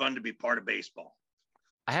 It's just fun to be part of baseball.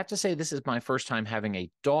 I have to say, this is my first time having a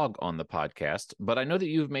dog on the podcast, but I know that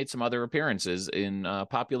you've made some other appearances in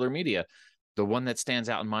popular media. The one that stands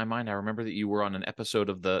out in my mind, I remember that you were on an episode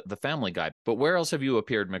of the Family Guy. But where else have you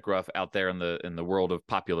appeared, McGruff, out there in the world of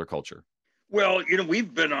popular culture? Well,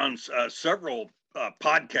 we've been on several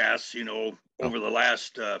podcasts, over the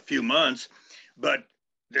last few months, but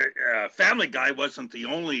the Family Guy wasn't the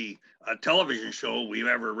only television show we've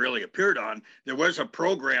ever really appeared on. There was a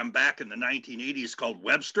program back in the 1980s called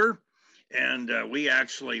Webster, and we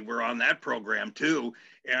actually were on that program too.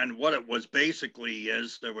 And what it was basically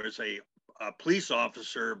is there was a police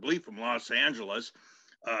officer, I believe from Los Angeles,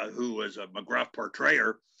 who was a McGruff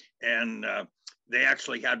portrayer, and they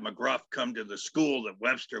actually had McGruff come to the school that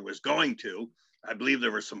Webster was going to. I believe there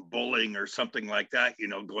was some bullying or something like that,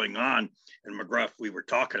 going on. And McGruff, we were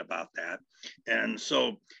talking about that. And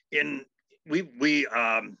so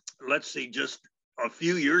let's see, just a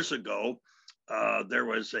few years ago, there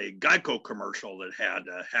was a Geico commercial that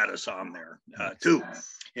had us on there too.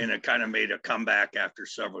 And it kind of made a comeback after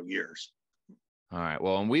several years. All right.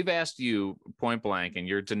 Well, and we've asked you point blank, and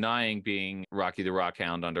you're denying being Rocky the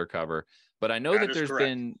RockHound undercover. But I know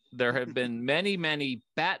that there have been many, many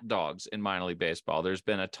bat dogs in minor league baseball. There's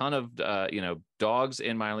been a ton of, dogs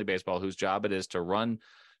in minor league baseball whose job it is to run,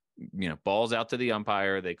 balls out to the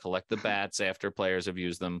umpire. They collect the bats after players have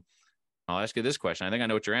used them. I'll ask you this question. I think I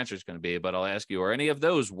know what your answer is going to be, but I'll ask you, are any of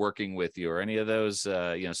those working with you, or any of those,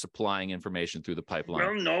 supplying information through the pipeline?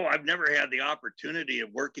 Well, no, I've never had the opportunity of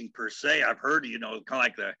working per se. I've heard,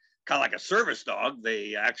 kind of like a service dog.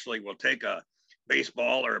 They actually will take a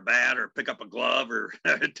baseball or a bat or pick up a glove or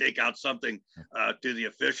take out something to the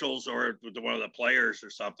officials or to one of the players or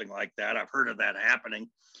something like that. I've heard of that happening.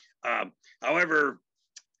 However,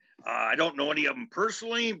 I don't know any of them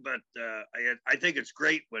personally, but I think it's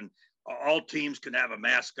great when all teams can have a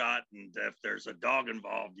mascot, and if there's a dog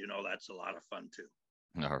involved, that's a lot of fun too.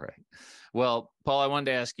 All right. Well, Paul, I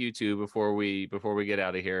wanted to ask you too before we get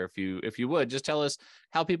out of here, if you would just tell us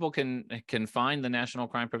how people can find the National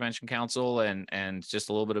Crime Prevention Council and just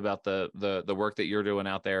a little bit about the work that you're doing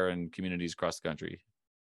out there in communities across the country.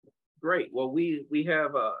 Great. Well, we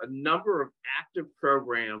have a number of active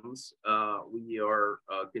programs. We are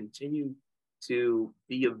continue to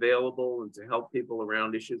be available and to help people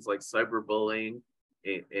around issues like cyberbullying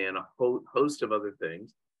and a host of other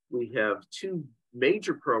things. We have two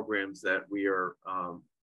major programs that we are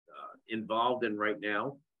involved in right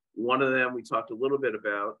now. One of them we talked a little bit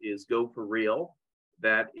about is Go for Real.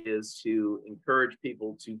 That is to encourage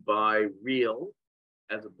people to buy real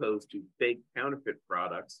as opposed to fake counterfeit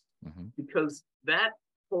products, because that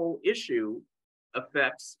whole issue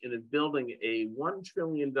affects and is building a $1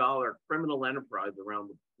 trillion criminal enterprise around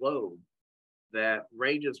the globe that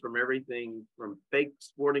ranges from everything from fake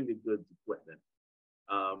sporting goods equipment,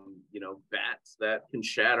 bats that can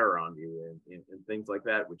shatter on you and things like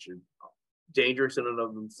that, which is dangerous in and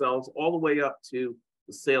of themselves, all the way up to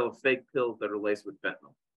the sale of fake pills that are laced with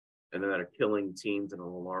fentanyl and that are killing teens at an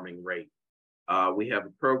alarming rate. We have a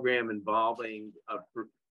program involving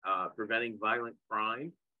preventing violent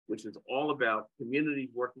crime, which is all about communities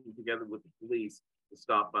working together with the police to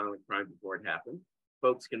stop violent crime before it happens.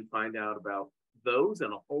 Folks can find out about those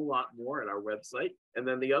and a whole lot more at our website. And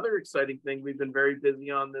then the other exciting thing we've been very busy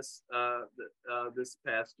on this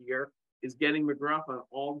past year is getting McGruff on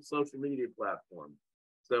all the social media platforms.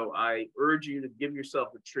 So I urge you to give yourself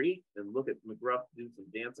a treat and look at McGruff do some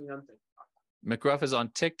dancing on TikTok. McGruff is on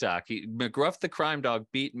TikTok. McGruff the crime dog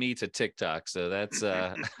beat me to TikTok, so that's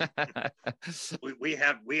we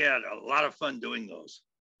had a lot of fun doing those.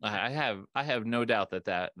 I have no doubt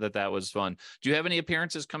that was fun. Do you have any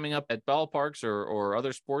appearances coming up at ballparks or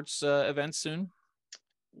other sports events soon?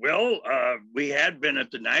 Well, we had been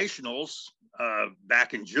at the Nationals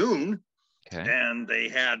back in June, and they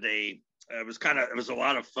had it was a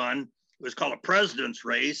lot of fun. It was called a president's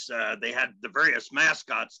race. They had the various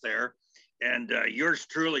mascots there. And yours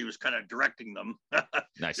truly was kind of directing them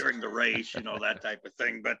nice. During the race, that type of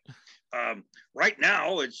thing. But right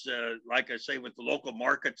now, it's like I say, with the local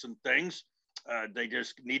markets and things, they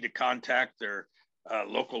just need to contact their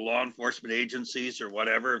local law enforcement agencies or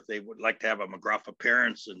whatever if they would like to have a McGruff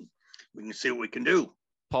appearance, and we can see what we can do.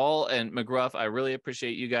 Paul and McGruff, I really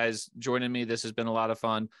appreciate you guys joining me. This has been a lot of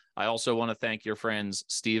fun. I also want to thank your friends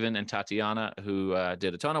Steven and Tatiana, who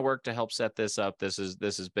did a ton of work to help set this up. This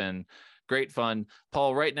has been great fun.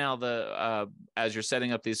 Paul, right now, as you're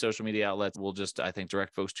setting up these social media outlets, we'll just, I think,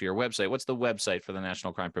 direct folks to your website. What's the website for the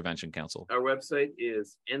National Crime Prevention Council? Our website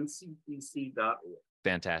is ncpc.org.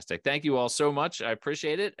 Fantastic. Thank you all so much. I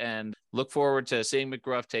appreciate it and look forward to seeing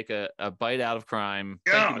McGruff take a bite out of crime.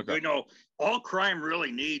 Yeah, all crime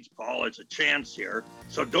really needs, Paul, is a chance here.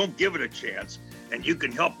 So don't give it a chance. And you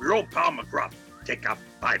can help your old pal McGruff take a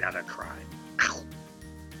bite out of crime. Ow.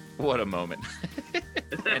 What a moment.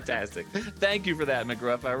 Fantastic. Thank you for that,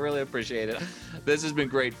 McGruff. I really appreciate it. This has been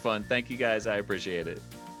great fun. Thank you, guys. I appreciate it.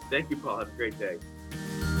 Thank you, Paul. Have a great day.